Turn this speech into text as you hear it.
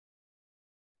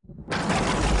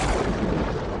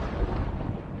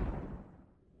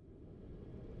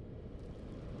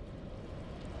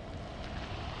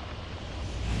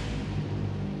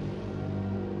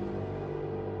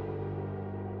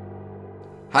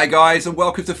Hey guys, and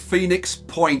welcome to Phoenix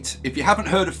Point. If you haven't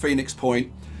heard of Phoenix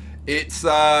Point, it's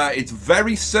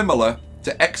very similar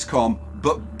to XCOM,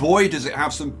 but boy does it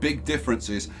have some big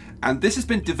differences. And this has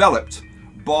been developed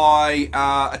by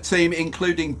a team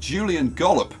including Julian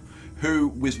Gollop, who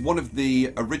was one of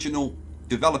the original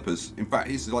developers. In fact,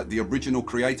 he's like the original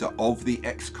creator of the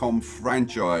XCOM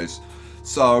franchise.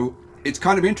 So it's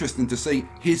kind of interesting to see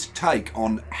his take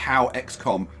on how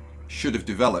XCOM should have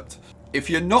developed. If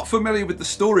you're not familiar with the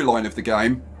storyline of the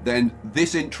game, then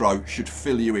this intro should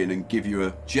fill you in and give you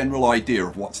a general idea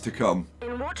of what's to come.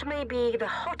 In what may be the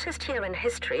hottest year in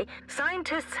history,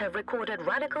 scientists have recorded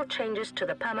radical changes to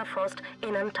the permafrost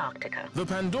in Antarctica. The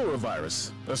Pandora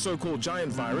virus, a so-called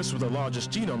giant virus with the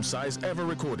largest genome size ever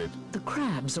recorded. The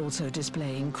crabs also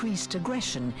display increased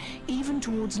aggression, even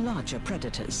towards larger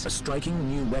predators. A striking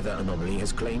new weather anomaly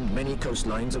has claimed many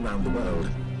coastlines around the world.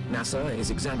 NASA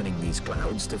is examining these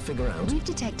clouds to figure out... We've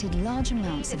detected large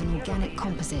amounts of an organic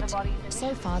composite.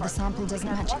 So far, the sample doesn't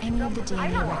match any of the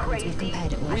DNA records we've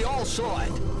compared it with. We all saw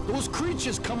it. Those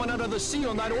creatures coming out of the sea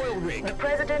on that oil rig. The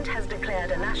president has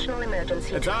declared a national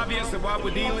emergency. It's obvious that what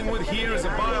we're dealing with here is a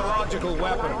biological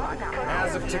weapon.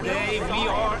 As of today, we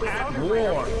are at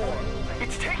war.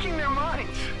 It's taking their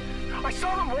minds. I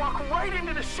saw them walk right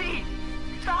into the sea.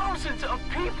 Thousands of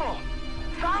people.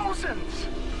 Thousands.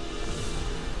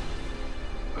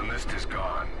 The mist is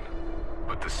gone,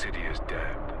 but the city is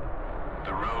dead.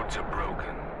 The roads are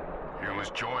broken. You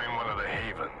must join one of the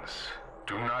havens.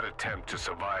 Do not attempt to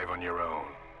survive on your own.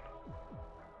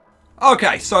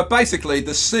 Okay, so basically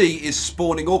the sea is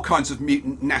spawning all kinds of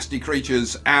mutant nasty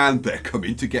creatures and they're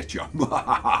coming to get you.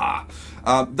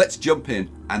 Let's jump in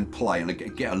and play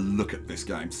and get a look at this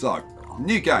game. So,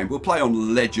 new game, we'll play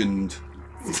on Legend.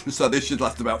 So this should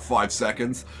last about 5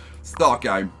 seconds. Start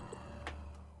game.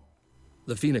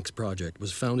 The Phoenix Project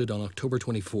was founded on October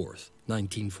 24th,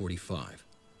 1945.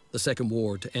 The Second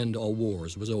War to end all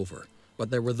wars was over,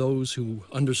 but there were those who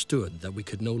understood that we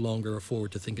could no longer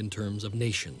afford to think in terms of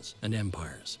nations and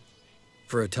empires.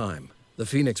 For a time, the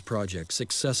Phoenix Project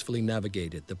successfully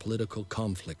navigated the political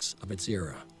conflicts of its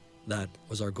era. That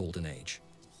was our golden age.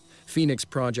 Phoenix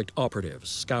Project operatives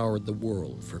scoured the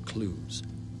world for clues.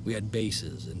 We had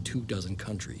bases in 24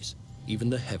 countries.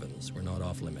 Even the heavens were not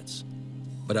off limits.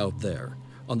 But out there,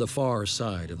 on the far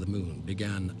side of the moon,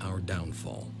 began our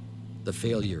downfall. The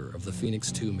failure of the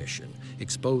Phoenix 2 mission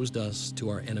exposed us to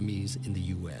our enemies in the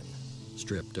UN.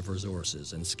 Stripped of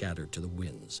resources and scattered to the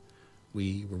winds,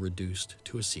 we were reduced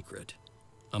to a secret,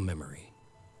 a memory.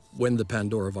 When the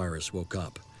Pandora virus woke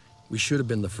up, we should have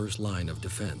been the first line of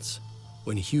defense.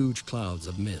 When huge clouds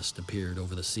of mist appeared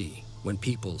over the sea, when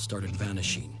people started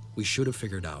vanishing, we should have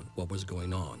figured out what was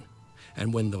going on.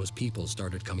 And when those people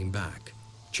started coming back,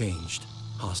 changed,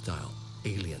 hostile,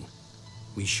 alien,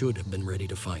 we should have been ready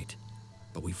to fight,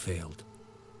 but we failed.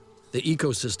 The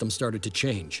ecosystem started to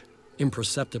change,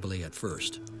 imperceptibly at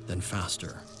first, then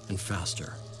faster and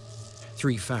faster.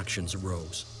 3 factions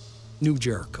arose. New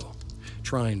Jericho,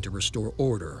 trying to restore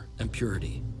order and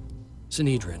purity.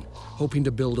 Sanhedrin, hoping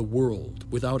to build a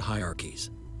world without hierarchies.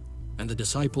 And the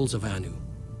Disciples of Anu,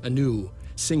 a new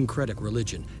syncretic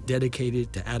religion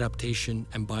dedicated to adaptation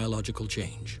and biological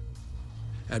change.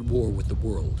 At war with the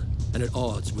world, and at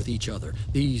odds with each other,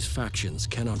 these factions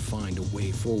cannot find a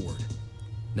way forward.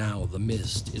 Now the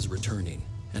mist is returning,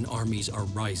 and armies are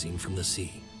rising from the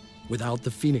sea. Without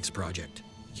the Phoenix Project,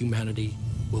 humanity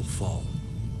will fall.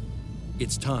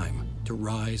 It's time to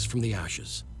rise from the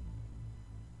ashes.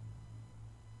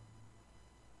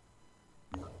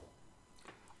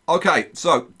 Okay,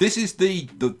 so this is the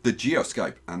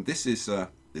geoscape, and this is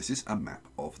a map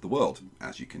of the world,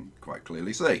 as you can quite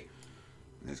clearly see.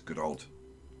 There's good old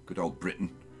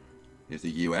Britain. Here's the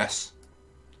US.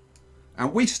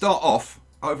 And we start off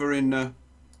over in,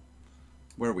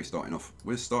 where are we starting off?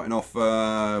 We're starting off,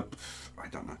 I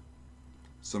don't know,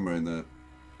 somewhere in the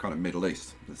kind of Middle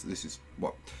East. This is,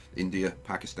 what, India,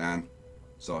 Pakistan.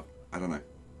 So, I don't know,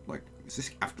 like, is this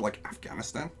like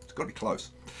Afghanistan? It's got to be close.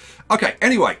 Okay,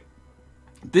 anyway,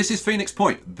 this is Phoenix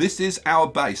Point. This is our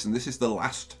base, and this is the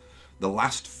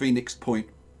last Phoenix Point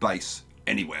base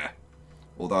anywhere.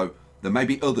 Although there may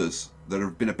be others that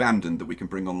have been abandoned that we can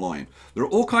bring online. There are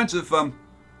all kinds of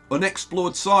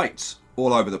unexplored sites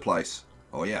all over the place.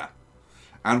 Oh yeah.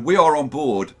 And we are on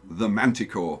board the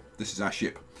Manticore. This is our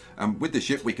ship. And with the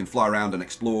ship we can fly around and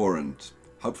explore and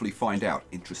hopefully find out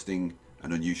interesting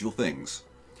and unusual things.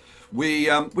 we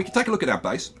can take a look at our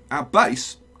base. Our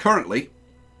base currently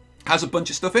has a bunch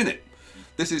of stuff in it.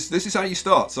 This is how you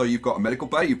start. So you've got a medical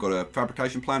bay, you've got a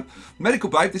fabrication plant. Medical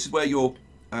bay, this is where your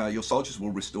soldiers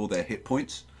will restore their hit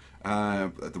points.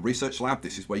 The research lab,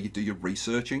 this is where you do your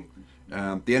researching.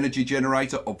 The energy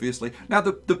generator, obviously. Now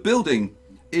the building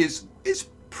is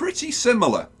pretty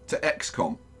similar to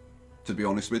XCOM, to be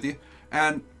honest with you.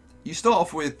 And you start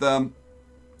off with a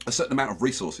certain amount of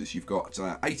resources. You've got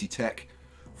 80 tech,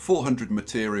 400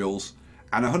 materials,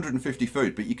 and 150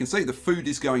 food. But you can see the food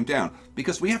is going down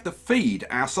because we have to feed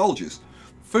our soldiers.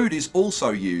 Food is also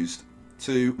used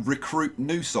to recruit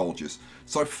new soldiers.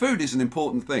 So food is an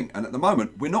important thing. And at the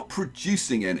moment, we're not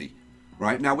producing any.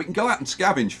 Right? Now, we can go out and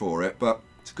scavenge for it, but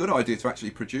it's a good idea to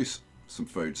actually produce some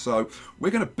food. So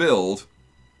we're going to build,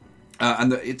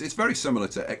 and it's very similar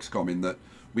to XCOM in that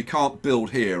we can't build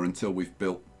here until we've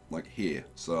built like here.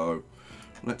 So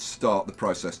let's start the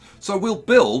process. So we'll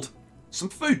build some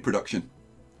food production.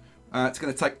 It's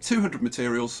going to take 200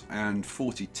 materials and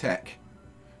 40 tech,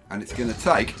 and it's going to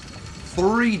take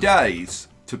 3 days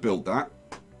to build that.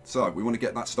 So we want to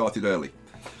get that started early.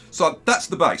 So that's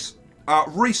the base.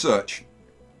 Research.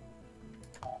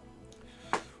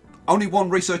 Only one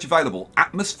research available,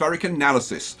 atmospheric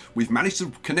analysis. We've managed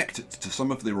to connect it to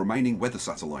some of the remaining weather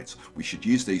satellites. We should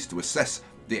use these to assess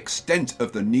the extent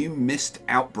of the new mist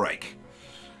outbreak.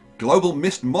 Global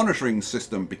mist monitoring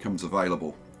system becomes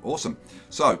available. Awesome.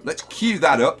 So let's queue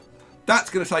that up. That's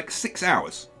going to take 6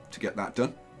 hours to get that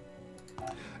done.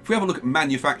 If we have a look at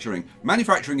manufacturing,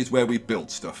 manufacturing is where we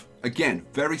build stuff. Again,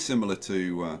 very similar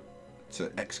to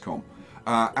XCOM,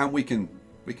 and we can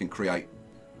create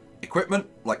equipment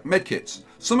like medkits.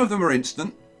 Some of them are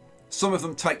instant, some of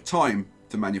them take time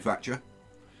to manufacture.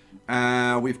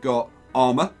 We've got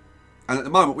armor, and at the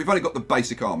moment we've only got the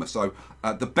basic armor. So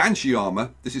the Banshee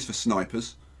armor, this is for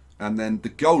snipers, and then the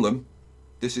Golem,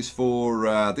 this is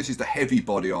for this is the heavy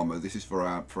body armor. This is for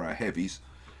our heavies,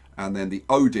 and then the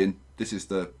Odin, this is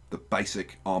the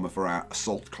basic armor for our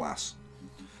assault class.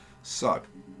 So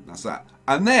that's that,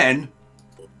 and then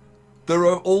there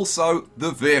are also the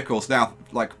vehicles. Now,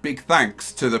 like, big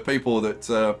thanks to the people that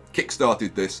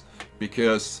kickstarted this,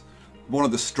 because one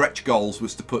of the stretch goals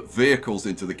was to put vehicles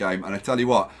into the game, and I tell you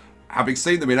what, having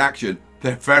seen them in action,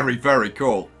 they're very, very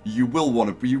cool. You will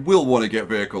want to get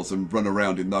vehicles and run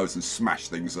around in those and smash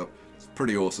things up. It's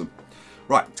pretty awesome.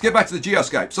 Right, let's get back to the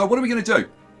geoscape. So what are we going to do?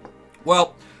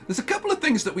 Well, there's a couple of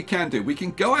things that we can do. We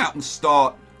can go out and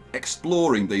start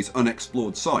exploring these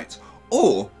unexplored sites,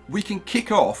 or we can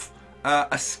kick off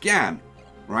a scan.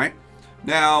 Right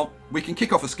now, we can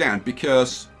kick off a scan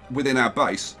because within our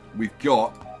base we've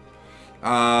got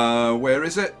where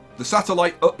is it? The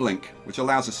satellite uplink, which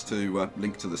allows us to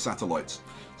link to the satellites.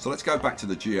 So let's go back to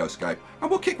the geoscape and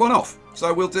we'll kick one off.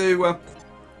 So we'll do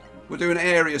an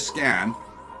area scan,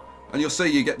 and you'll see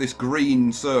you get this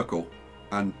green circle,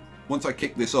 and once I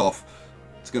kick this off,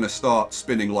 it's going to start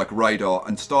spinning like radar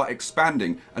and start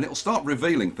expanding, and it'll start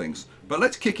revealing things. But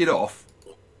let's kick it off,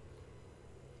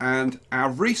 and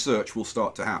our research will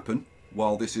start to happen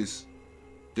while this is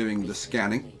doing the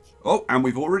scanning. Oh, and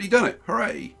we've already done it.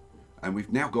 Hooray! And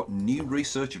we've now got new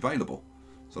research available.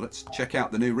 So let's check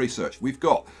out the new research. We've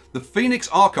got the Phoenix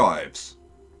Archives.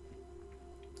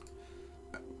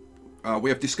 We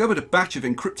have discovered a batch of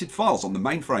encrypted files on the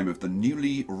mainframe of the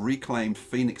newly reclaimed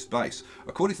Phoenix base.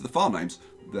 According to the file names,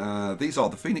 these are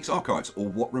the Phoenix Archives, or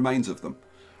what remains of them.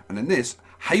 And in this,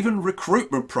 Haven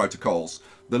recruitment protocols.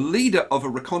 The leader of a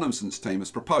reconnaissance team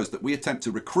has proposed that we attempt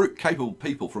to recruit capable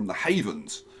people from the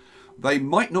Havens. They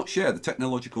might not share the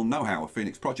technological know-how of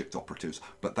Phoenix Project operatives,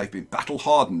 but they've been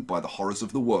battle-hardened by the horrors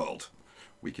of the world.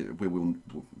 We will,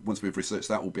 once we've researched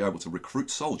that, we'll be able to recruit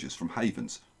soldiers from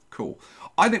Havens. Cool.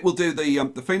 I think we'll do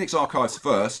the Phoenix Archives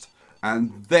first,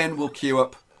 and then we'll queue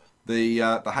up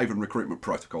the Haven recruitment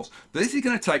protocols. But this is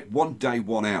going to take 1 day,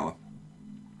 1 hour.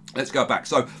 Let's go back.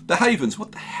 So the Havens,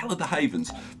 what the hell are the Havens?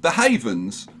 The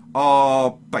Havens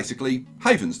are basically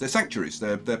havens. They're sanctuaries.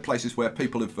 They're places where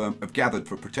people have gathered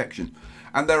for protection.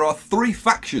 And there are 3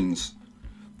 factions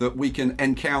that we can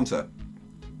encounter.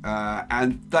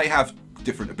 And they have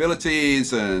different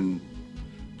abilities and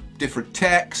different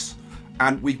techs.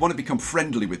 And we want to become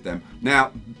friendly with them.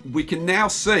 Now, we can now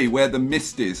see where the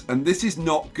mist is. And this is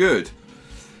not good.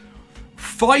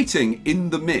 Fighting in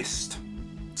the mist.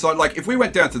 So, like, if we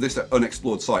went down to this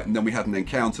unexplored site and then we had an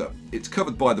encounter, it's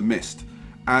covered by the mist.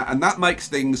 And that makes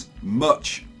things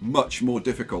much, much more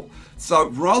difficult. So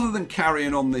rather than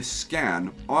carrying on this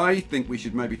scan, I think we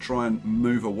should maybe try and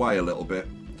move away a little bit.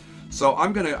 So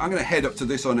I'm gonna head up to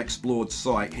this unexplored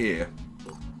site here,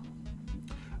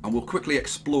 and we'll quickly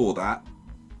explore that.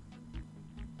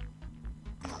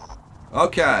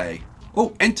 Okay.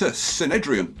 Oh, enter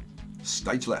Synedrian.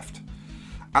 Stage left.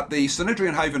 At the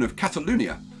Synedrian haven of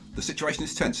Catalonia, the situation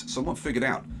is tense. Someone figured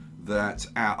out that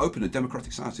our open and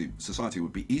democratic society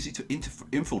would be easy to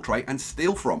infiltrate and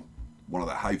steal from. One of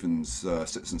the haven's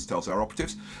citizens tells our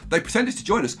operatives. They pretended to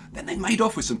join us, then they made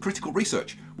off with some critical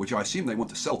research, which I assume they want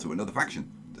to sell to another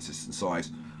faction. The citizen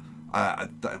sighs. I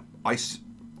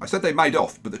said they made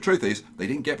off, but the truth is they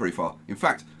didn't get very far. In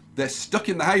fact, they're stuck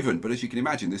in the haven, but as you can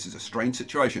imagine, this is a strange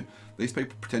situation. These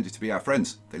people pretended to be our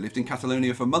friends. They lived in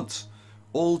Catalonia for months,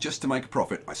 all just to make a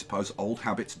profit. I suppose old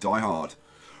habits die hard.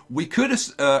 We could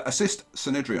assist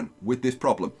Synedrian with this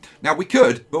problem. Now, we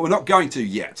could, but we're not going to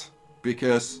yet,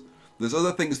 because there's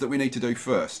other things that we need to do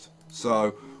first.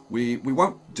 So we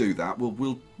won't do that.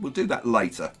 We'll do that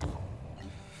later.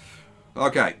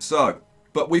 Okay, so,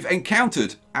 but we've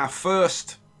encountered our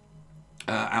first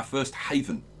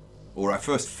haven, or our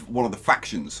first one of the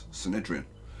factions, Synedrian.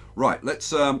 Right,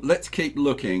 let's keep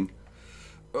looking.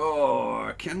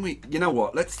 Oh, can we? You know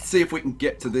what? Let's see if we can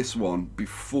get to this one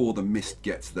before the mist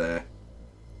gets there.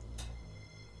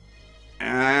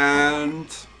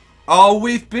 And oh,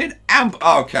 we've been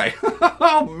okay.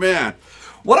 Oh man,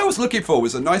 what I was looking for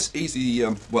was a nice, easy.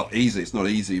 Well, easy. It's not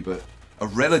easy, but a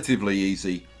relatively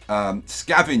easy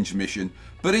scavenge mission.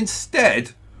 But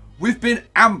instead, we've been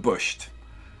ambushed.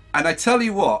 And I tell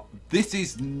you what, this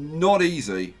is not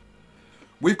easy.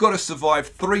 We've got to survive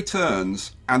 3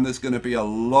 turns, and there's going to be a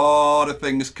lot of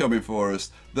things coming for us.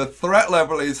 The threat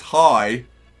level is high.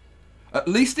 At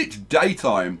least it's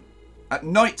daytime. At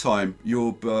nighttime,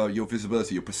 your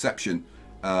visibility, your perception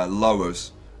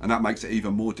lowers, and that makes it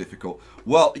even more difficult.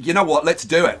 Well, you know what? Let's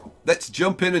do it. Let's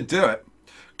jump in and do it.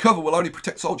 Cover will only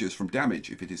protect soldiers from damage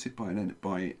if it is hit by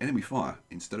enemy fire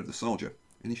instead of the soldier.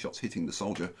 Any shots hitting the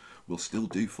soldier will still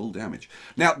do full damage.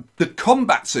 Now, the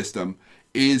combat system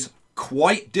is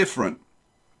quite different,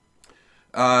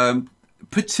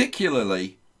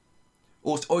 particularly,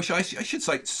 or I should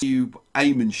say, you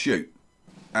aim and shoot,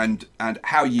 and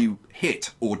how you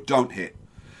hit or don't hit,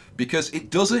 because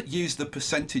it doesn't use the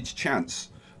percentage chance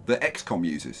that XCOM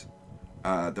uses,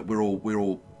 that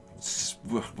we're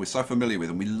so familiar with,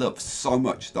 and we love so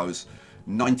much, those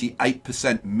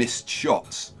 98% missed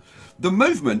shots. The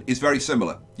movement is very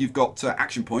similar. You've got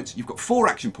action points. You've got 4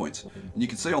 action points. And you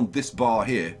can see on this bar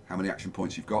here how many action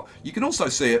points you've got. You can also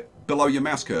see it below your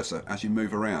mouse cursor as you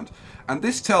move around. And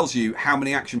this tells you how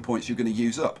many action points you're going to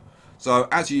use up. So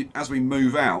as we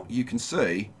move out, you can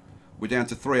see we're down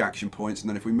to 3 action points. And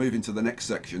then if we move into the next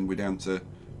section, we're down to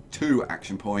 2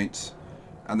 action points.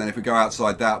 And then if we go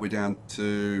outside that, we're down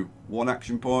to 1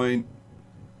 action point.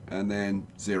 And then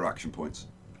 0 action points.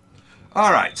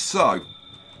 All right, so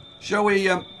shall we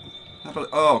have a,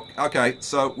 oh, okay,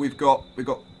 so we've got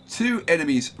 2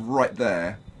 enemies right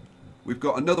there. We've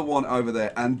got another one over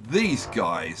there, and these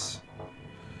guys,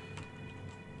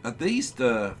 are these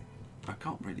the, I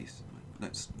can't really,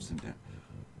 let's zoom down.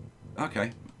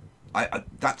 Okay,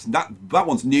 that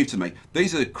one's new to me.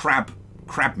 These are crab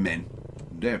men.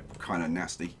 They're kind of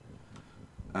nasty.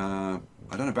 I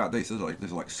don't know about these. These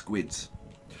are like squids.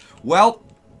 Well,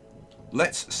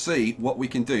 let's see what we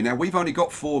can do. Now, we've only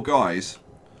got 4 guys.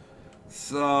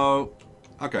 So,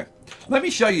 okay. Let me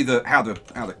show you how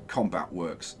the combat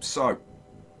works. So,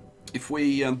 if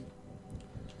we can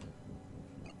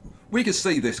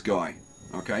see this guy,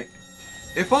 okay?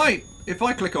 If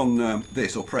I click on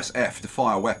this or press F to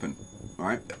fire a weapon,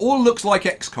 right? It all looks like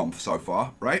XCOM so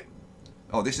far, right?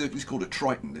 Oh, this is called a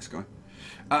Triton, this guy.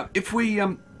 If we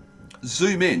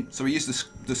zoom in, so we use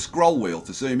the scroll wheel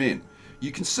to zoom in,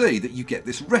 you can see that you get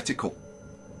this reticle.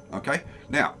 Okay,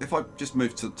 now if I just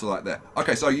move to like there.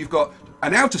 Okay, so you've got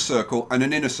an outer circle and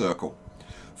an inner circle.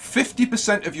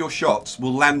 50% of your shots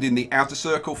will land in the outer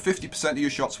circle, 50% of your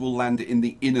shots will land in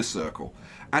the inner circle.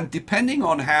 And depending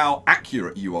on how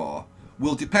accurate you are,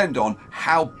 will depend on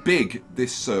how big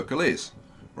this circle is.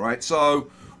 Right,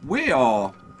 so we're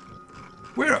a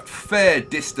fair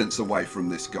distance away from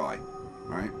this guy,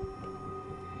 right?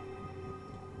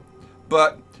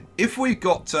 But if we've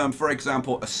got, for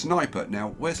example, a sniper.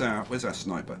 Now, where's our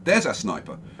sniper? There's our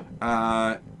sniper.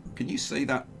 Can you see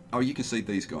that? Oh, you can see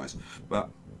these guys. But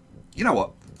you know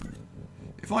what?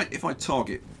 If I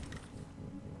target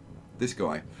this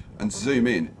guy and zoom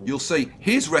in, you'll see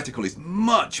his reticle is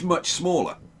much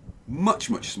smaller, much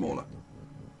smaller.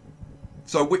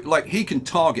 So he can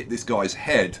target this guy's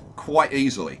head quite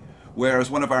easily, whereas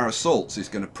one of our assaults is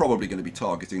probably going to be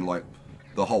targeting like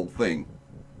the whole thing.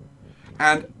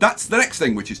 And that's the next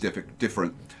thing which is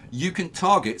different. You can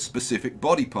target specific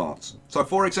body parts. So,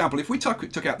 for example, if we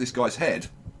took out this guy's head,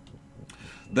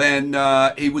 then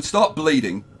he would start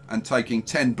bleeding, and taking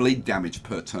 10 bleed damage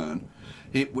per turn,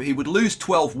 he would lose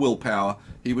 12 willpower.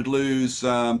 He would lose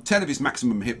 10 of his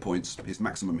maximum hit points. His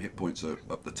maximum hit points are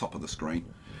up the top of the screen.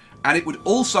 And it would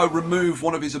also remove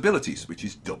one of his abilities, which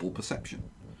is double perception.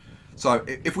 So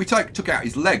if we took out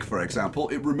his leg, for example,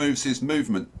 it removes his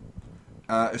movement.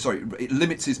 It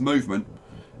limits his movement.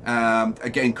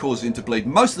 Again, causes him to bleed.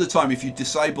 Most of the time, if you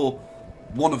disable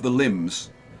one of the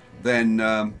limbs, then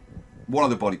one of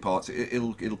the body parts,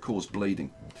 it'll cause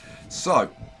bleeding. So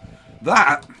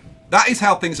that is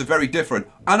how things are very different.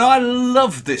 And I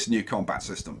love this new combat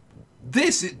system.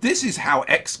 This is how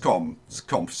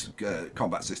XCOM's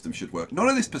combat system should work. None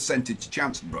of this percentage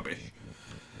chance rubbish.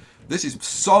 This is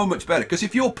so much better, because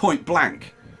if you're point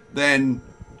blank, then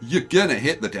you're gonna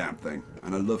hit the damn thing,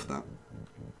 and I love that.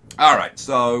 All right,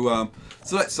 so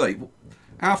let's see.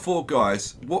 Our 4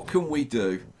 guys, what can we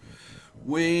do?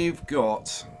 We've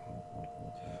got,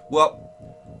 well,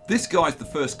 this guy's the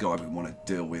first guy we want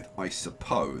to deal with, I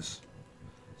suppose.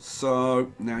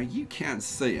 So now you can't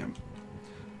see him.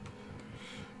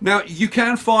 Now, you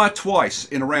can fire twice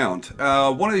in a round.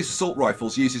 One of these assault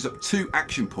rifles uses up 2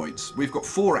 action points. We've got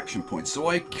 4 action points, so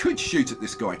I could shoot at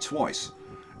this guy twice.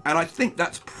 And I think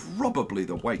that's probably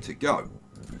the way to go.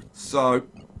 So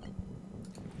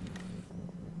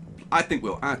I think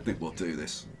we'll do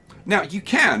this. Now, you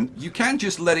can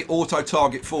just let it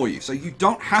auto-target for you, so you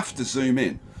don't have to zoom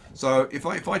in. So if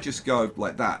I just go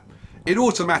like that, it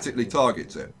automatically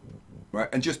targets it, right,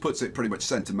 and just puts it pretty much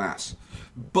center mass.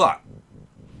 But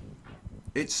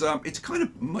it's kind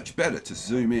of much better to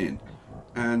zoom in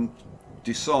and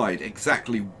decide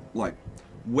exactly like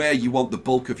where you want the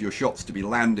bulk of your shots to be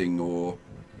landing, or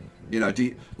you know,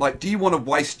 do you want to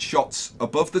waste shots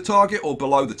above the target or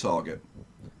below the target?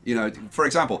 You know, for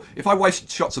example, if I waste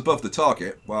shots above the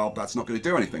target, well, that's not going to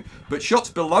do anything. But shots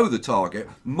below the target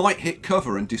might hit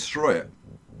cover and destroy it,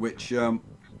 which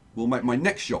will make my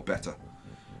next shot better.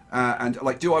 And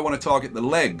like, do I want to target the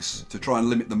legs to try and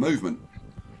limit the movement?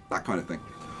 That kind of thing.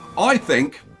 I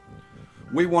think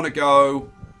we want to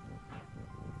go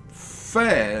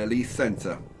fairly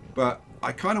center, but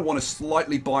I kind of want to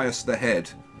slightly bias the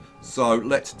head. So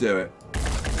let's do it.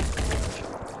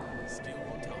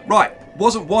 Right,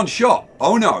 wasn't one shot.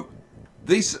 Oh no.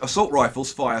 These assault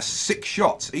rifles fire 6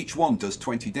 shots. Each one does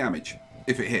 20 damage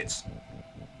if it hits.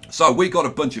 So we got a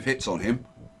bunch of hits on him.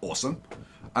 Awesome.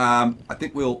 I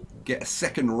think we'll get a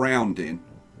second round in.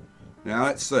 Now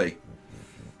let's see.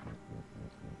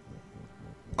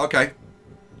 Okay.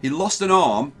 He lost an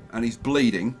arm and he's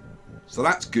bleeding. So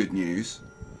that's good news.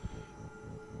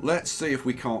 Let's see if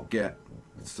we can't get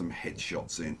some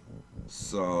headshots in.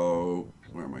 So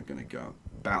where am I going to go?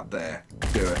 About there.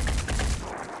 Do it.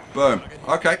 Boom.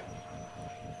 Okay.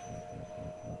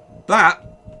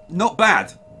 That, not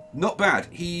bad. Not bad.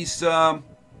 He's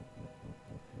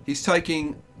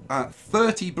taking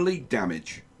 30 bleed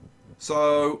damage.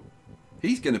 So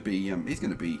he's probably going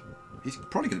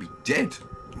to be dead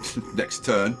next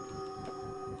turn.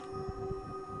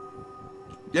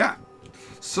 Yeah.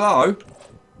 So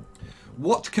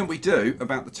what can we do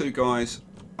about the 2 guys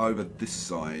over this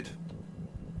side?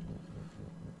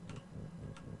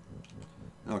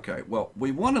 Okay, well,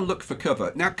 we want to look for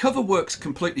cover. Now, cover works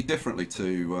completely differently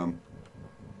to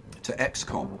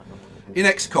XCOM. In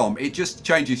XCOM, it just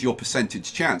changes your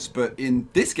percentage chance, but in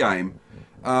this game,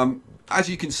 as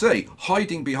you can see,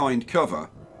 hiding behind cover,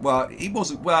 well, he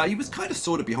was kind of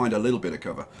sort of behind a little bit of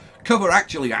cover. Cover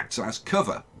actually acts as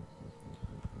cover.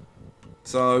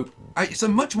 So, it's a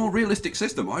much more realistic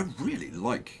system. I really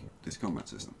like this combat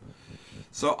system.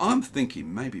 So I'm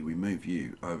thinking maybe we move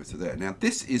you over to there. Now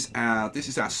this is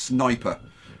our sniper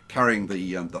carrying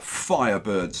the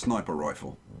Firebird sniper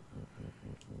rifle.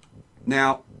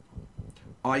 Now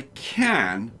I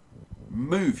can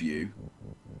move you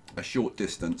a short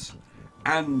distance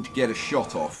and get a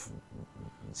shot off.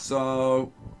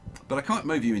 So, but I can't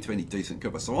move you into any decent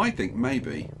cover. So I think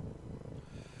maybe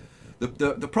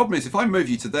the problem is if I move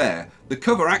you to there, the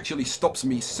cover actually stops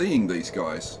me seeing these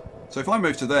guys. So if I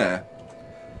move to there.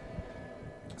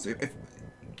 So if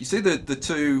you see the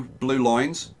 2 blue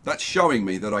lines, that's showing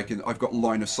me that I've got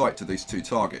line of sight to these 2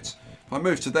 targets. If I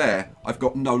move to there, I've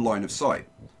got no line of sight.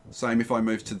 Same if I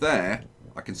move to there,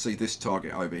 I can see this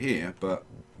target over here, but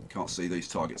can't see these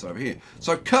targets over here.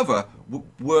 So cover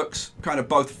works kind of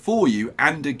both for you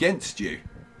and against you.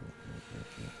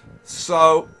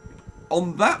 So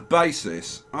on that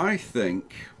basis, I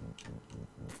think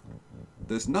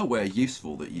there's nowhere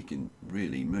useful that you can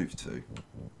really move to.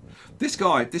 This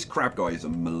crab guy is a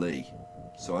melee,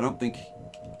 so I don't think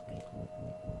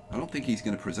he's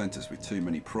going to present us with too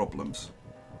many problems.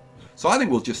 So I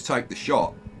think we'll just take the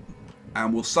shot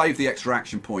and we'll save the extra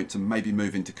action point and maybe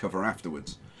move into cover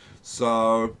afterwards.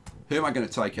 So, who am I going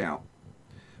to take out?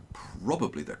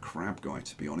 Probably the crab guy,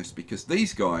 to be honest, because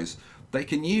these guys, they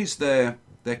can use their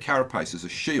carapace as a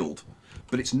shield,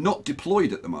 but it's not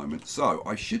deployed at the moment, so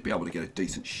I should be able to get a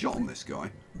decent shot on this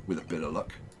guy with a bit of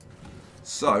luck.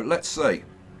 So, let's see.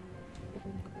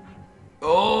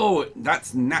 Oh,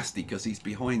 that's nasty because he's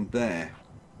behind there.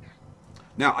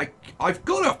 Now, I've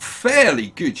got a fairly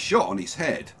good shot on his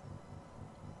head.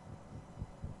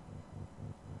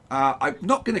 I'm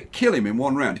not going to kill him in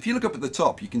one round. If you look up at the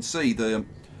top, you can see the...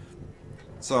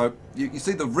 So, you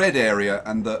see the red area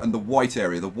and the white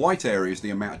area. The white area is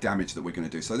the amount of damage that we're going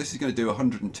to do. So this is going to do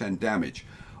 110 damage.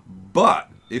 But,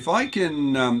 if I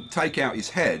can take out his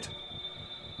head,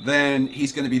 then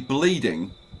he's going to be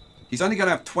bleeding. He's only going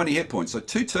to have 20 hit points. So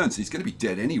 2 turns, he's going to be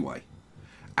dead anyway.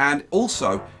 And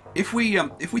also, if we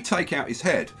take out his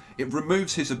head, it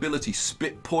removes his ability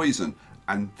Spit Poison.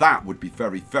 And that would be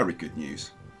very, very good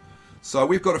news. So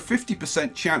we've got a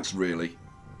 50% chance, really,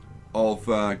 of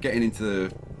getting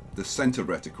into the center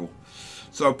reticle.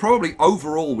 So probably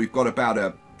overall we've got about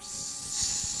a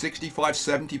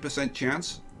 65-70%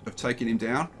 chance of taking him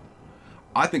down.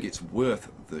 I think it's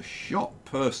worth the shot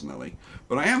personally,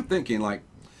 but I am thinking, like,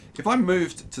 if I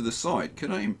moved to the side, could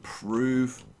I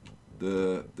improve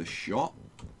the shot?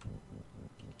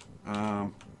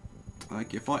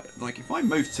 Like if I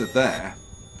move to there.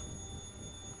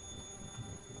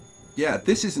 Yeah,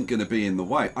 this isn't going to be in the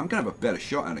way. I'm going to have a better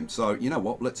shot at him. So, you know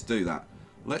what? Let's do that.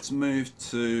 Let's move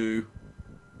to...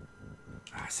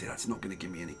 see, that's not going to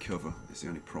give me any cover. It's the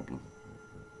only problem.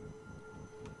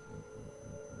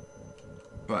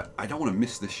 But I don't want to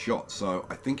miss this shot, so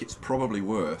I think it's probably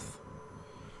worth...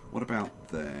 What about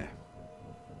there?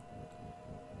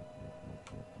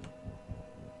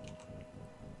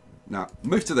 Now,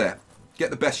 move to there.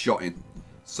 Get the best shot in.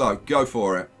 So, go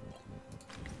for it.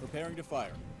 Preparing to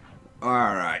fire.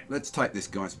 Alright, let's take this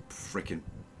guy's freaking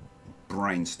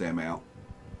brainstem out.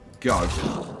 Go.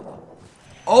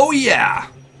 Oh yeah!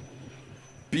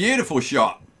 Beautiful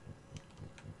shot.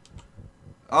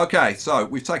 Okay, so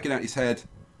we've taken out his head.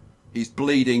 He's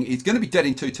bleeding. He's going to be dead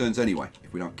in 2 turns anyway,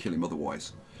 if we don't kill him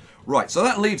otherwise. Right, so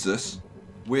that leaves us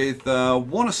with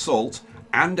 1 assault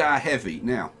and our heavy.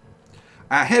 Now,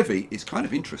 our heavy is kind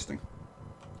of interesting.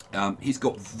 He's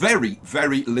got very,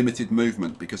 very limited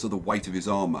movement because of the weight of his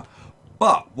armor.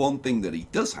 But one thing that he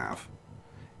does have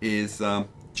is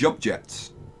jump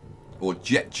jets, or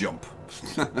jet jump.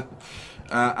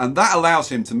 And that allows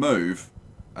him to move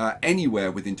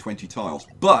anywhere within 20 tiles.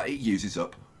 But it uses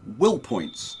up will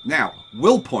points. Now,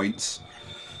 will points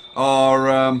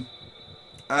are,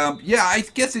 yeah, I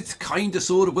guess it's kind of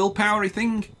sort of willpower-y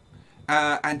thing.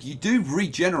 And you do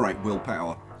regenerate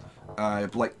willpower.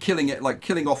 Like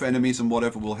killing off enemies and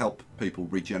whatever will help people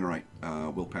regenerate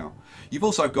willpower. You've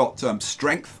also got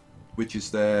strength, which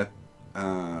is their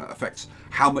affects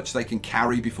how much they can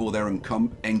carry before they're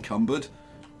encumbered,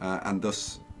 and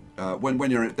thus when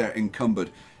they're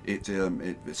encumbered, it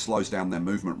slows down their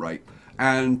movement rate.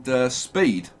 And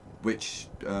speed, which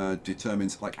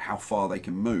determines like how far they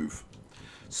can move.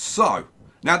 So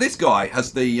now this guy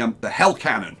has the Hell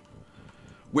Cannon,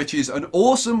 which is an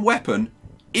awesome weapon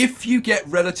if you get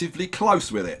relatively close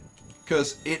with it,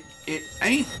 because it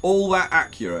ain't all that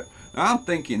accurate. Now I'm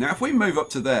thinking, now if we move up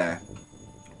to there,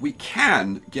 we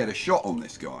can get a shot on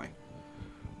this guy,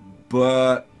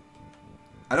 but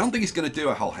I don't think it's going to do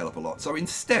a whole hell of a lot. So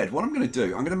instead, what I'm going to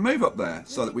do, I'm going to move up there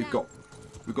so that we've got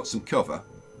some cover,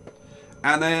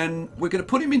 and then we're going to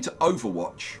put him into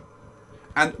Overwatch,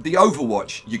 and the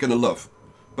Overwatch you're going to love.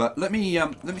 But let me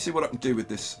see what I can do with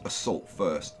this assault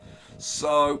first.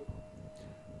 So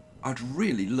I'd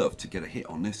really love to get a hit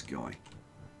on this guy.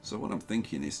 So what I'm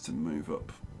thinking is to move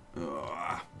up.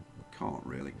 Can't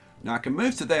really. Now I can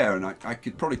move to there, and I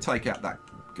could probably take out that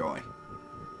guy.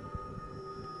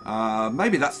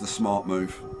 Maybe that's the smart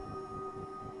move.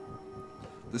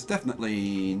 There's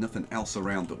definitely nothing else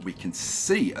around that we can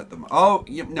see at the moment. Oh,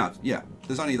 yeah.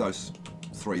 There's only those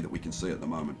 3 that we can see at the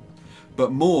moment.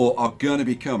 But more are going to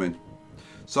be coming.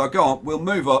 So go on, we'll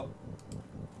move up.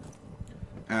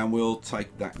 And we'll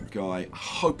take that guy,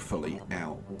 hopefully,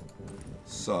 out.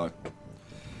 So,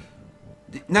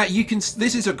 now you can.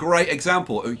 This is a great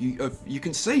example of you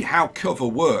can see how cover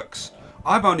works.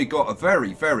 I've only got a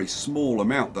very, very small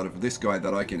amount of this guy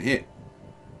that I can hit,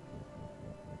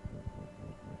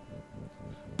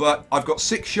 but I've got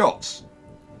 6 shots.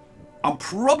 I'm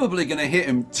probably going to hit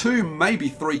him 2, maybe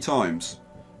 3 times,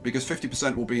 because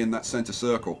 50% will be in that center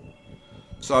circle.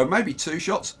 So maybe 2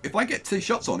 shots. If I get 2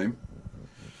 shots on him.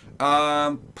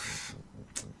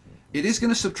 It is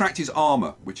going to subtract his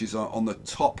armor, which is on the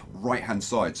top right-hand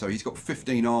side. So he's got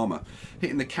 15 armor.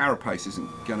 Hitting the carapace isn't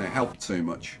going to help too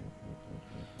much.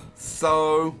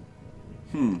 So,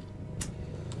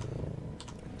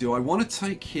 do I want to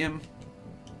take him,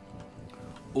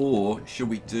 or should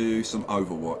we do some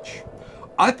Overwatch?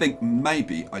 I think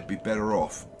maybe I'd be better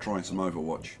off trying some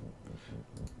Overwatch.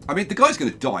 I mean, the guy's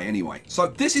going to die anyway. So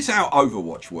this is how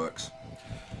Overwatch works.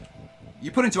 You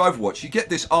put into Overwatch, you get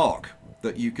this arc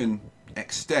that you can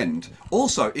extend.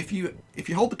 Also, if you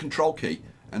hold the control key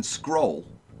and scroll,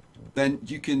 then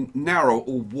you can narrow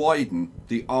or widen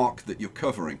the arc that you're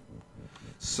covering.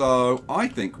 So I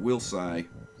think we'll say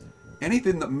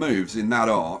anything that moves in that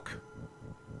arc,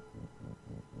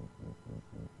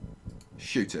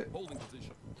 shoot it.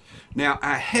 Now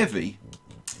our heavy,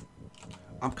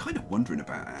 I'm kind of wondering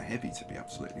about our heavy, to be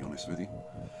absolutely honest with you.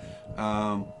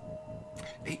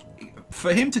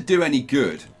 For him to do any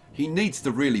good, he needs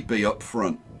to really be up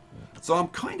front. So I'm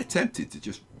kind of tempted to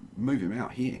just move him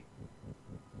out here.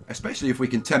 Especially if we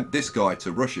can tempt this guy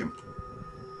to rush him.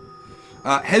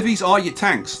 Heavies are your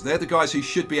tanks. They're the guys who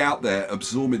should be out there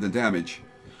absorbing the damage.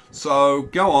 So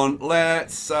go on,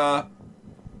 let's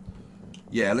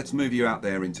let's move you out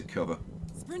there into cover.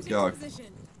 Go. Position.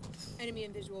 Enemy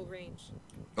in visual range.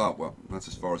 Oh, well, that's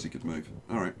as far as he could move.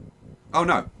 Alright. Oh,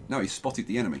 no. No, he spotted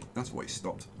the enemy. That's why he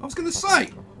stopped. I was going to say,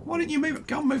 why didn't you move?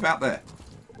 Go and move out there.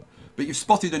 But you've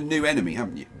spotted a new enemy,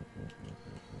 haven't you?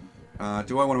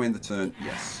 Do I want to end the turn?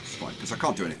 Yes, it's fine, because I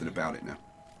can't do anything about it now.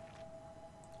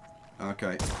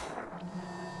 Okay.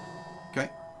 Okay.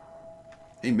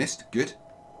 He missed. Good.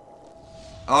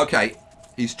 Okay.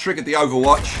 He's triggered the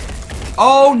Overwatch.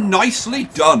 Oh, nicely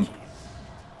done.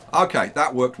 Okay,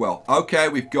 that worked well. Okay,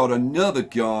 we've got another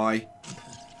guy.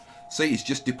 See, he's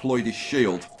just deployed his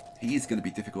shield. He is going to be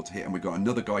difficult to hit, and we've got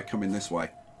another guy coming this way.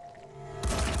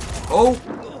 Oh!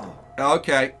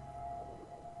 Okay.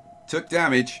 Took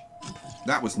damage.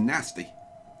 That was nasty.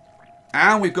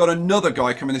 And we've got another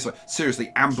guy coming this way.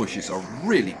 Seriously, ambushes are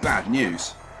really bad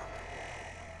news.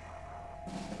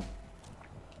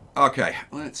 Okay,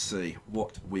 let's see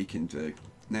what we can do.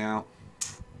 Now,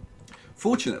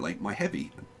 fortunately, my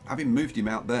heavy, having moved him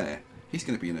out there, he's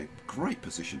going to be in a great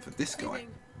position for this guy.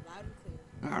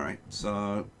 Alright,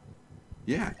 so,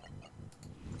 yeah.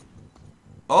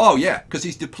 Oh, yeah, because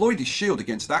he's deployed his shield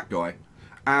against that guy.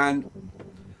 And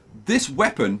this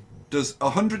weapon does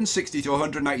 160 to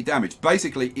 180 damage.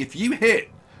 Basically, if you hit,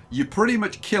 you pretty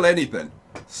much kill anything.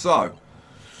 So,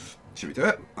 should we do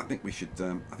it? I think we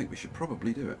should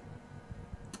probably do it.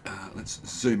 Let's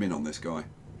zoom in on this guy.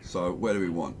 So, where do we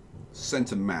want?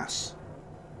 Center mass.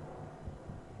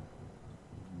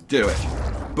 Do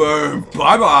it. Boom.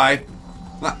 Bye-bye.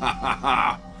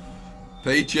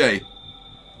 PG.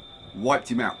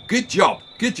 Wiped him out. Good job.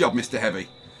 Good job, Mr. Heavy.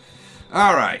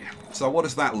 Alright. So what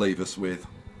does that leave us with?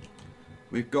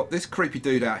 We've got this creepy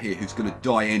dude out here who's going to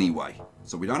die anyway.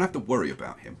 So we don't have to worry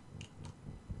about him.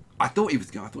 I thought he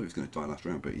was going to die last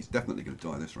round, but he's definitely going to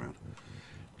die this round.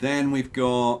 Then we've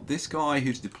got this guy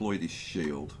who's deployed his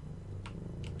shield.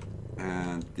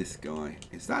 And this guy.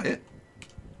 Is that it?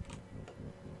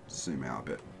 Zoom out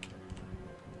a bit.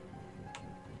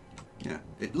 Yeah,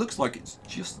 it looks like it's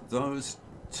just those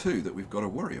two that we've got to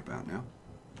worry about now.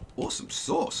 Awesome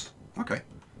sauce. Okay.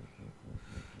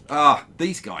 Ah,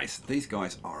 these guys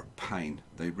are a pain.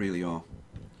 They really are.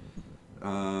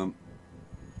 I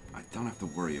don't have to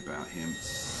worry about him.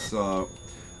 So,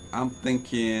 I'm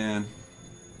thinking...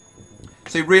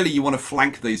 See, really you want to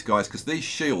flank these guys because these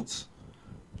shields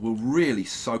will really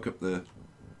soak up the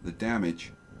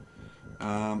damage.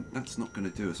 That's not going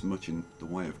to do us much in the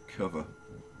way of cover.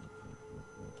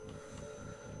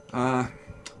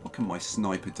 What can my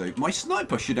sniper do? My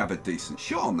sniper should have a decent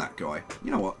shot on that guy.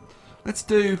 You know what? Let's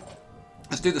do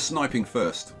the sniping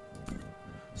first.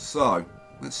 So,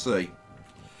 let's see.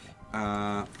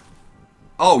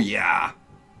 Oh yeah.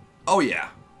 Oh yeah.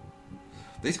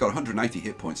 These got 180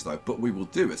 hit points though, but we will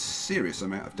do a serious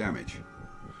amount of damage.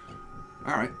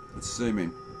 Alright, let's zoom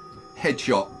in.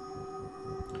 Headshot.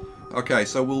 Okay,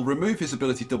 so we'll remove his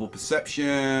ability double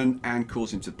perception and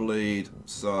cause him to bleed.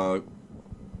 So,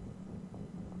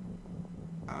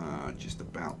 just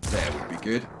about there would be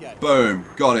good. Boom,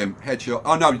 got him. Headshot.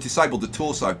 Oh no, he disabled the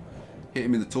torso. Hit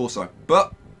him in the torso.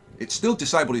 But it still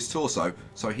disabled his torso,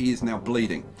 so he is now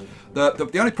bleeding.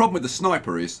 The only problem with the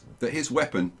sniper is that his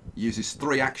weapon uses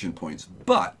 3 action points.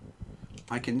 But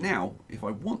I can now, if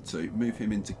I want to, move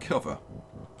him into cover.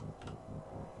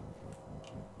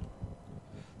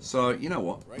 So, you know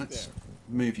what? Let's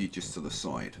move you just to the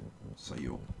side so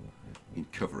you're in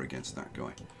cover against that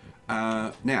guy.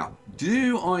 Now,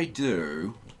 do I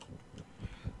do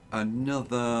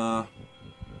another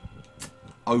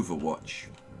Overwatch?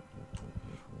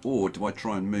 Or do I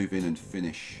try and move in and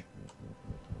finish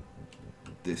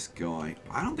this guy?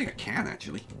 I don't think I can,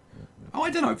 actually. Oh,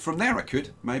 I don't know. From there I could,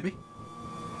 maybe.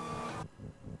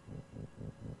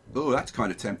 Oh, that's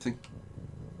kind of tempting.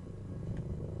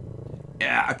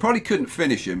 Yeah, I probably couldn't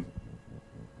finish him.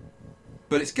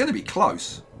 But it's going to be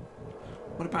close.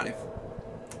 What about if...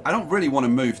 I don't really want to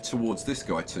move towards this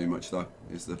guy too much, though,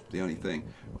 is the only thing.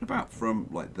 What about from,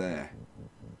 like, there?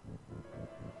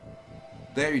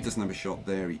 There he doesn't have a shot.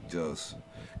 There he does.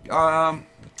 There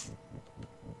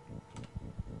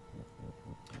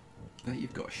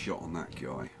you've got a shot on that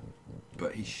guy.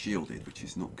 But he's shielded, which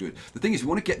is not good. The thing is, we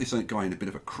want to get this guy in a bit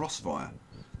of a crossfire.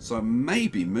 So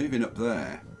maybe moving up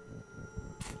there...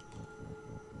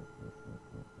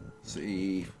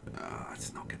 See,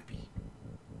 it's not going to be...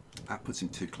 That puts him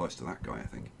too close to that guy, I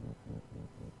think.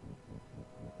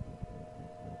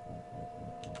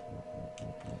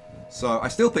 So I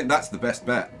still think that's the best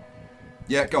bet.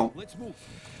 Yeah, go on. Let's move.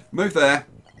 Move there,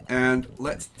 and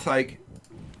let's take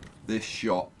this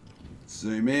shot.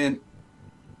 Zoom in.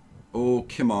 Oh,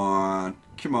 come on.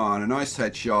 Come on, a nice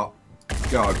headshot.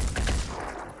 Go.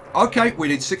 Okay, we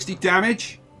did 60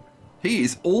 damage. He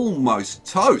is almost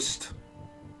toast.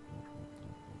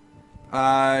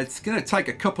 It's going to take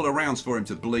a couple of rounds for him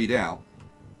to bleed out.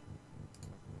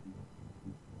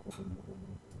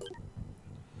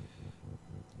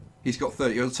 He's got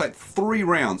 30. It'll take 3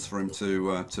 rounds for him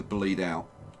to bleed out.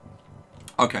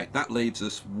 Okay, that leaves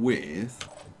us with...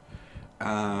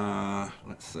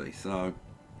 let's see. So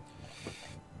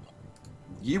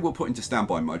you will put into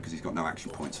standby mode because he's got no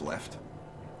action points left.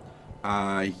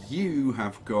 You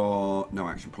have got no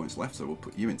action points left, so we'll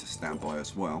put you into standby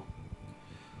as well.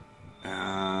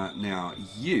 Now,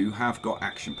 you have got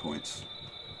action points.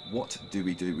 What do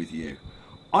we do with you?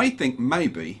 I think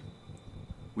maybe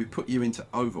we put you into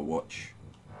Overwatch.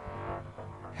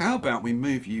 How about we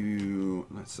move you...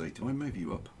 Let's see, do I move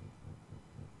you up?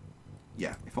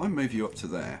 Yeah, if I move you up to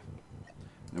there,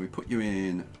 then we put you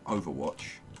in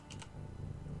Overwatch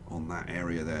on that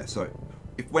area there. So,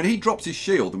 when he drops his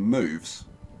shield and moves,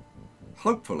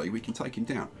 hopefully we can take him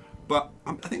down. But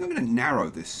I think I'm going to narrow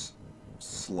this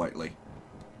slightly.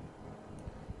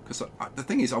 Because the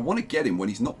thing is, I want to get him when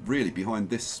he's not really behind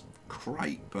this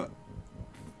crate, but...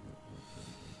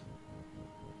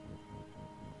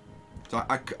 So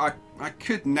I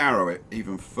could narrow it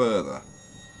even further.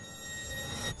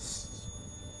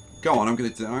 Go on, I'm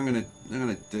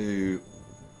gonna do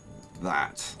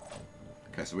that.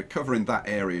 Okay, so we're covering that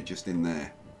area just in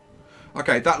there.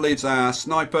 Okay, that leaves our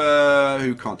sniper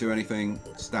who can't do anything.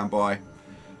 Standby. Do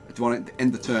you want to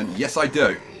end the turn? Yes, I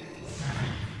do.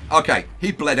 Okay,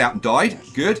 he bled out and died.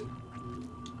 Good.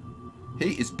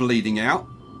 He is bleeding out.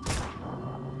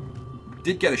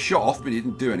 Did get a shot off, but he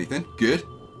didn't do anything. Good.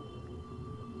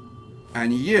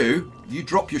 And you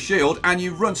drop your shield and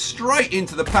you run straight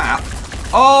into the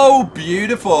path. Oh,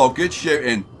 beautiful. Good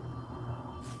shooting.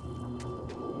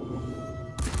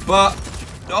 But,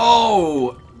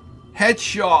 oh,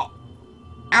 headshot.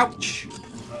 Ouch.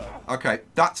 Okay,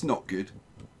 that's not good.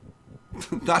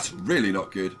 That's really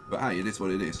not good. But hey, it is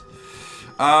what it is.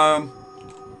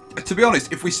 To be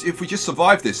honest, if we just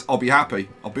survive this, I'll be happy.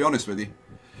 I'll be honest with you.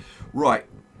 Right.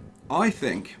 I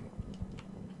think...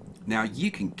 Now, you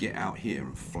can get out here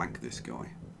and flank this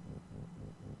guy.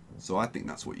 So I think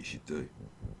that's what you should do.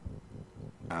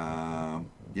 Yeah,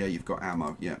 you've got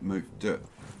ammo. Yeah, move. Do it.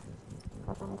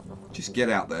 Just get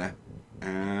out there.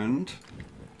 And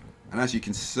as you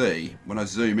can see, when I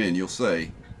zoom in, you'll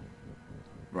see...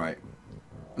 Right.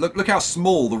 Look how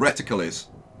small the reticle is.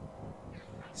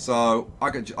 So I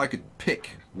could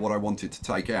pick what I wanted to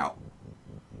take out.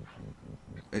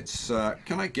 It's...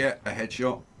 can I get a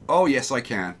headshot? Oh, yes, I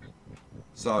can.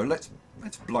 So let's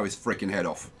blow his freaking head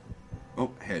off.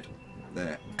 Oh, head.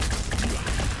 There.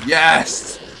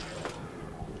 Yes!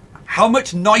 How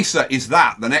much nicer is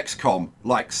that than XCOM?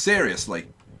 Like, seriously.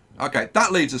 Okay,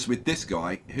 that leaves us with this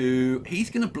guy, who...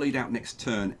 He's going to bleed out next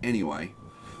turn anyway.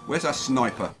 Where's our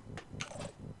sniper?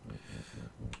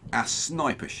 Our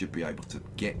sniper should be able to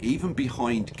get even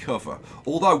behind cover.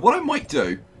 Although, what I might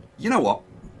do... You know what?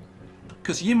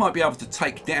 Because you might be able to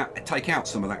take out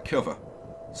some of that cover.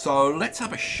 So let's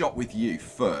have a shot with you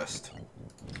first.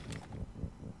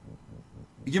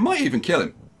 You might even kill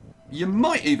him. You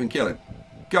might even kill him.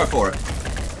 Go for it.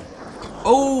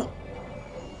 Oh.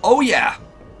 Oh yeah.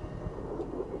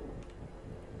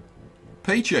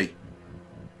 Peachy.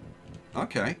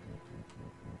 Okay.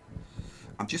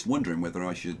 I'm just wondering whether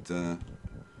I should... Well,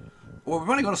 we've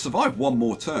only got to survive one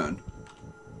more turn.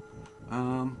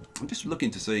 I'm just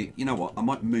looking to see. You know what? I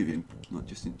might move him, not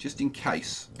just in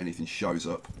case anything shows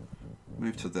up.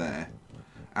 Move to there.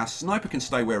 Our sniper can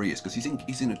stay where he is because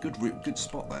he's in a good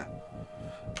spot there.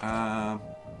 I'm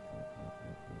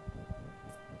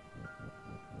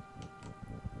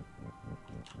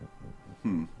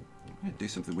gonna do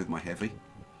something with my heavy.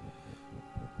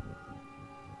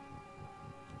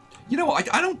 You know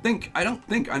what? I don't think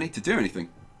I need to do anything.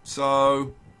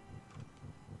 So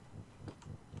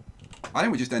I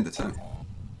think we just end the turn.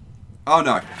 Oh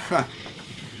no.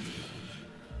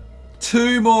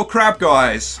 2 more crab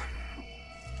guys.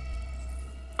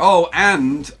 Oh,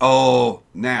 and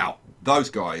now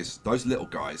those guys, those little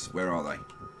guys, where are they?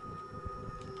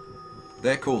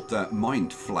 They're called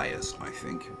mind flayers, I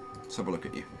think. Let's have a look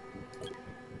at you.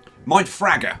 Mind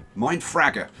fragger.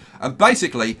 And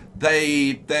basically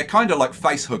they're kind of like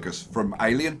face huggers from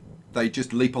Alien. They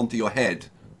just leap onto your head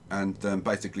and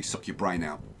basically suck your brain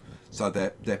out. So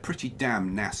they're pretty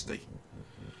damn nasty.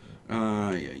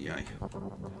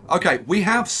 Okay, we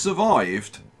have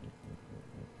survived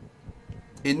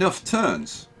enough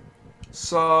turns,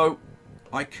 so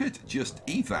I could just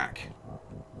evac.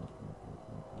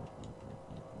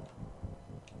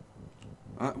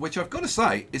 Which I've got to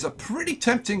say is a pretty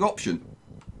tempting option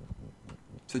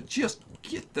to just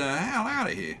get the hell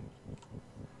out of here.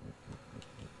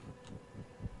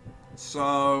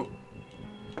 So,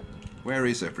 where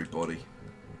is everybody?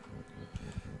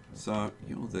 So,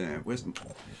 you're there. Where's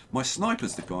my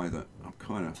sniper's the guy that I'm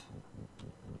kind of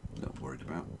a little worried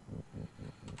about.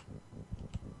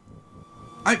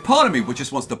 Part of me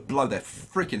just wants to blow their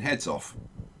freaking heads off.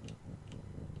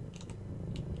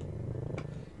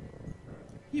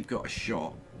 You've got a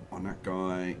shot on that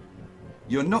guy.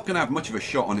 You're not going to have much of a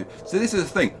shot on him. So this is the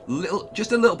thing.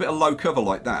 Just a little bit of low cover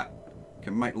like that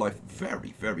can make life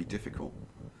very, very difficult.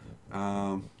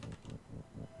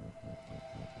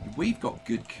 We've got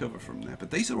good cover from there,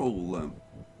 but these are all. I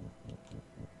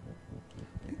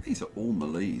think these are all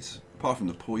melees, apart from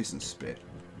the poison spit.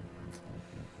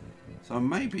 So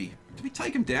maybe do we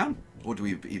take him down or do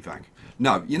we evac?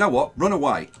 No. You know what? Run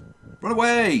away. Run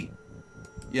away.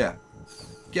 Yeah.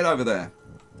 Get over there.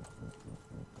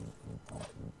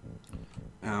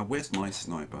 Where's my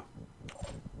sniper?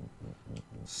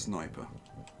 Sniper.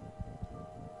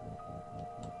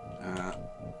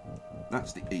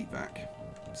 That's the evac.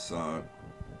 So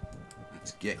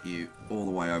let's get you all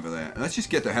the way over there. Let's just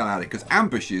get the hell out of it because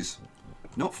ambushes,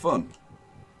 not fun.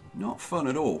 Not fun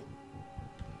at all.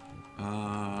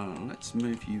 Let's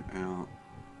move you out.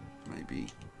 Maybe.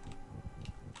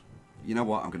 You know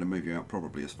what? I'm going to move you out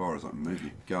probably as far as I can move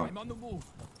you. Go. I'm on the move.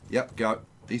 Yep, go.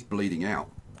 He's bleeding out.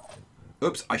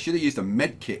 Oops, I should have used a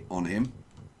med kit on him.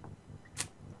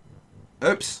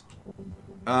 Oops.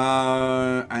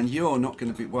 And you're not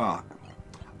going to be... Well,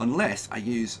 unless I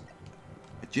use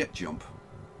a jet jump.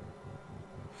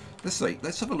 Let's see.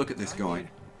 Let's have a look at this guy.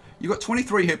 You've got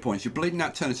 23 hit points. You're bleeding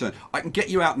out turn to turn. I can get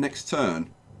you out next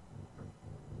turn.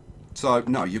 So,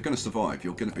 no, you're going to survive.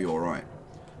 You're going to be alright.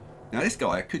 Now, this guy,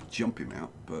 I could jump him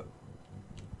out, but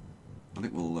I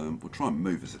think we'll try and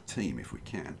move as a team if we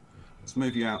can. Let's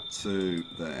move you out to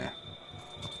there.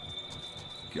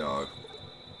 Go.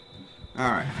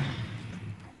 Alright.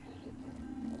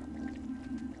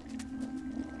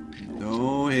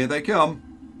 Oh, here they come.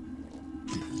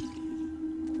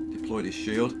 Deployed his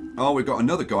shield. Oh, we've got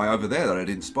another guy over there that I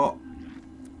didn't spot.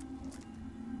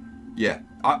 Yeah.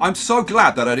 I'm so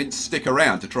glad that I didn't stick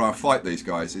around to try and fight these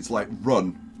guys. It's like,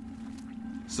 run.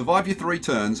 Survive your 3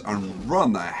 turns and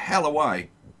run the hell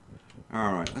away.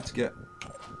 Alright, let's get...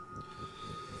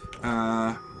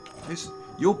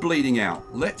 You're bleeding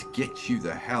out. Let's get you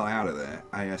the hell out of there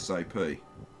ASAP.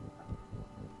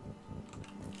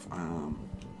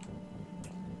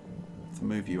 Let's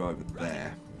move you over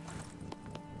there.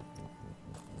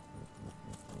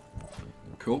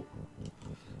 Cool.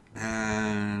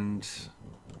 And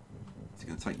it's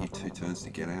going to take you 2 turns to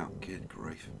get out. Good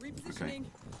grief. Okay.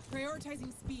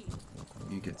 Prioritizing speed.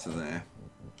 You get to there.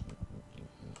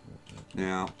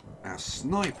 Now, our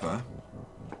sniper...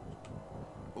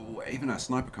 Oh, even our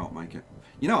sniper can't make it.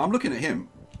 You know, I'm looking at him.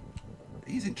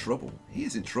 He's in trouble. He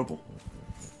is in trouble.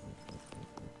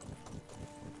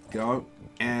 Go.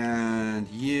 And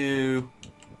you...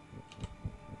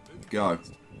 Go.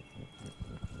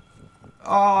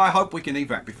 Oh, I hope we can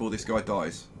evac before this guy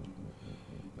dies.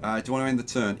 Do you want to end the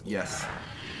turn? Yes.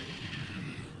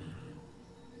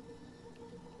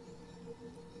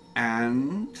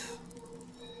 And...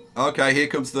 Okay, here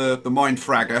comes the mind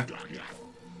fragger.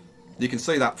 You can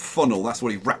see that funnel. That's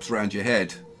what he wraps around your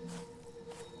head.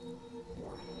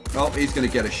 Oh, he's going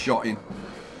to get a shot in.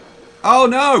 Oh,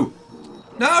 no!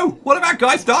 No! One of our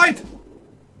guys died!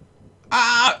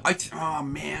 Oh,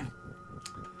 man.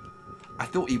 I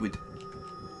thought he would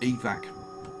evac.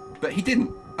 But he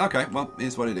didn't. Okay, well,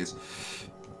 here's what it is.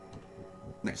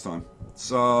 Next time.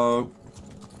 So,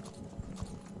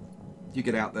 you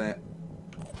get out there.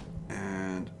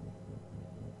 And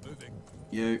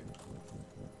you.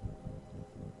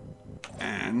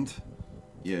 And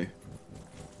you.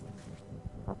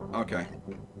 Okay.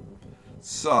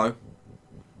 So,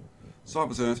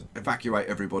 Cyberzones, evacuate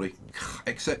everybody.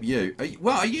 Except you.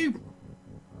 Are you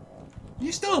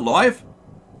still alive?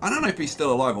 I don't know if he's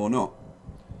still alive or not.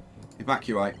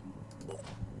 Evacuate.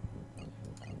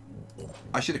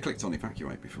 I should have clicked on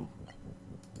evacuate before.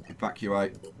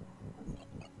 Evacuate.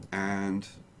 And...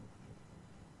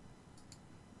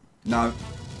 no.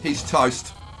 He's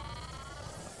toast.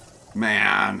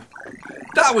 Man.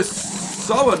 That was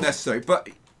so unnecessary. But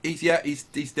he's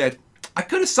dead. I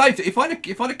could have saved it. If I'd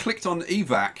have clicked on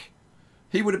evac,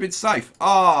 he would have been safe.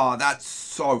 Ah, that's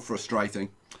so frustrating.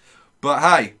 But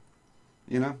hey,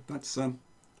 you know, that's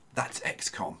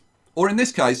XCOM. Or in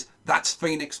this case, that's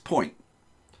Phoenix Point.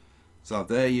 So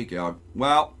there you go.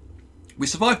 Well, we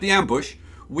survived the ambush.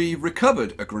 We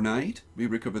recovered a grenade. We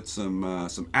recovered some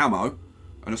ammo,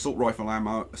 an assault rifle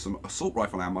ammo, an assault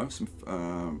rifle,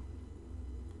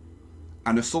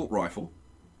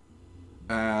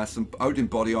 some Odin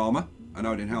body armor, an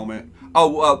Odin helmet.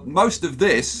 Oh, most of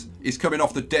this is coming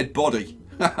off the dead body.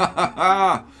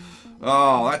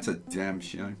 Oh, that's a damn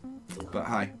shame. But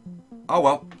hey, oh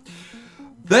well.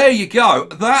 There you go.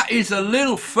 That is a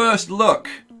little first look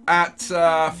at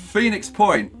Phoenix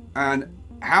Point. And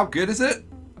how good is it?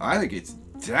 I think it's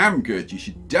damn good. You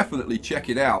should definitely check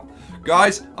it out.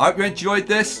 Guys, I hope you enjoyed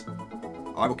this.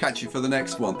 I will catch you for the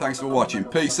next one. Thanks for watching.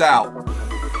 Peace out.